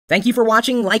Thank you for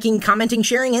watching, liking, commenting,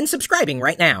 sharing, and subscribing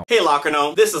right now. Hey Locker,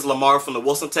 this is Lamar from the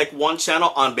Wilson Tech 1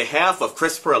 channel on behalf of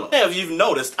Chris Pirillo. Now, if you've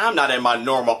noticed, I'm not in my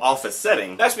normal office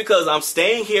setting. That's because I'm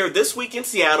staying here this week in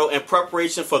Seattle in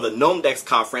preparation for the Nomedex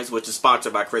conference, which is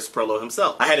sponsored by Chris Pirillo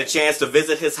himself. I had a chance to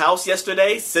visit his house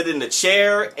yesterday, sit in the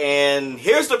chair, and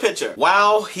here's the picture.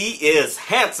 Wow, he is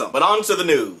handsome. But on to the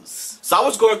news. So I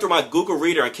was going through my Google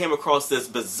Reader and came across this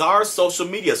bizarre social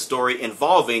media story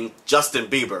involving Justin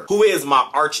Bieber, who is my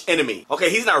arch enemy. Okay,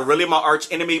 he's not really my arch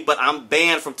enemy, but I'm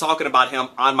banned from talking about him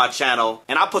on my channel,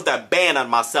 and I put that ban on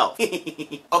myself.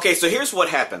 Okay, so here's what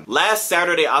happened. Last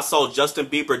Saturday, I saw Justin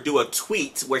Bieber do a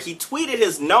tweet where he tweeted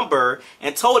his number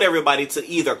and told everybody to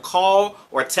either call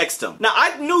or text him. Now,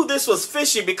 I knew this was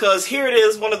fishy because here it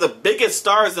is, one of the biggest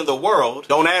stars in the world,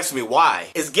 don't ask me why,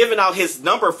 is giving out his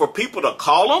number for people to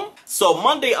call him. So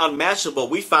Monday on Mashable,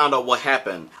 we found out what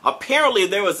happened. Apparently,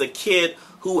 there was a kid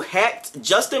who hacked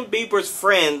Justin Bieber's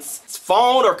friend's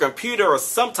phone or computer or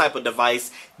some type of device,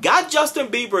 got Justin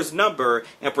Bieber's number,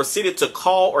 and proceeded to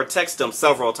call or text him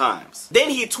several times.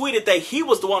 Then he tweeted that he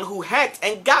was the one who hacked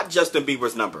and got Justin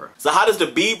Bieber's number. So how does the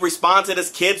Bieb respond to this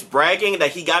kid's bragging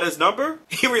that he got his number?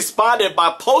 He responded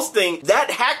by posting that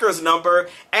hacker's number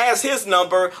as his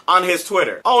number on his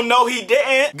Twitter. Oh no, he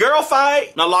didn't. Girl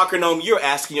fight? Now Locker Gnome, you're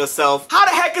asking yourself, how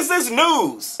the heck is this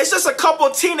news? It's just a couple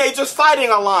of teenagers fighting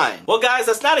online. Well guys,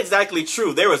 that's not exactly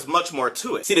true. There is much more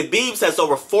to it. See, the Biebs has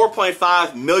over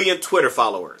 4.5 million Twitter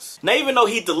followers. Now, even though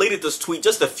he deleted this tweet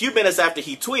just a few minutes after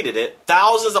he tweeted it,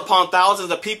 thousands upon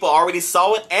thousands of people already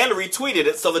saw it and retweeted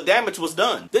it, so the damage was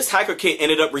done. This hacker kid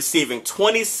ended up receiving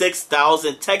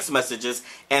 26,000 text messages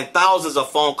and thousands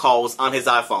of phone calls on his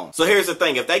iPhone. So here's the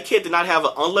thing, if that kid did not have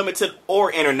an unlimited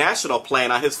or international plan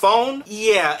on his phone,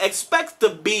 yeah, expect the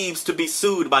Biebs to be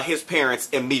sued by his parents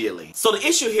immediately. So the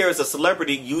issue here is a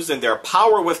celebrity using their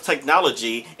power with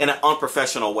technology in an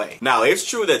unprofessional way. Now, it's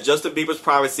true that Justin Bieber's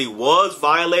privacy was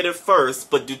violated first,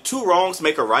 but do two wrongs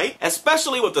make a right?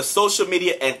 Especially with the social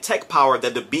media and tech power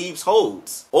that the Biebs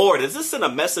holds. Or does this send a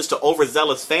message to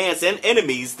overzealous fans and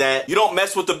enemies that you don't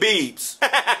mess with the Biebs?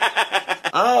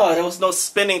 Oh, there was no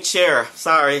spinning chair.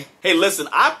 Sorry. Hey, listen,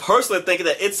 I personally think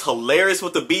that it's hilarious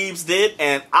what the Biebs did,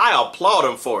 and I applaud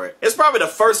him for it. It's probably the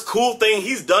first cool thing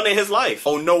he's done in his life.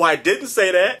 Oh no, I didn't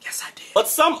say that. Yes, I did. But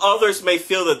some others may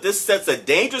feel that this sets a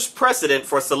dangerous precedent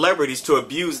for celebrities to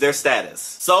abuse their status.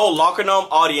 So, Locker Gnome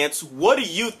audience, what do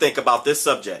you think about this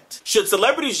subject? Should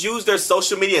celebrities use their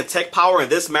social media and tech power in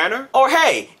this manner? Or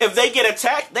hey, if they get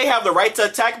attacked, they have the right to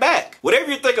attack back.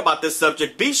 Whatever you think about this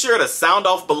subject, be sure to sound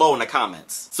off below in the comments.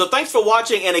 So thanks for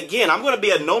watching, and again, I'm going to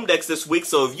be at Nomedex this week,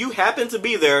 so if you happen to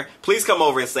be there, please come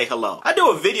over and say hello. I do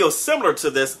a video similar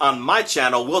to this on my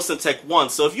channel, Wilson Tech 1,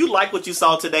 so if you like what you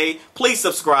saw today, please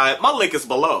subscribe. My link is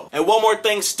below. And one more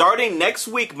thing, starting next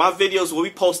week, my videos will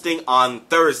be posting on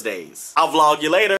Thursdays. I'll vlog you later.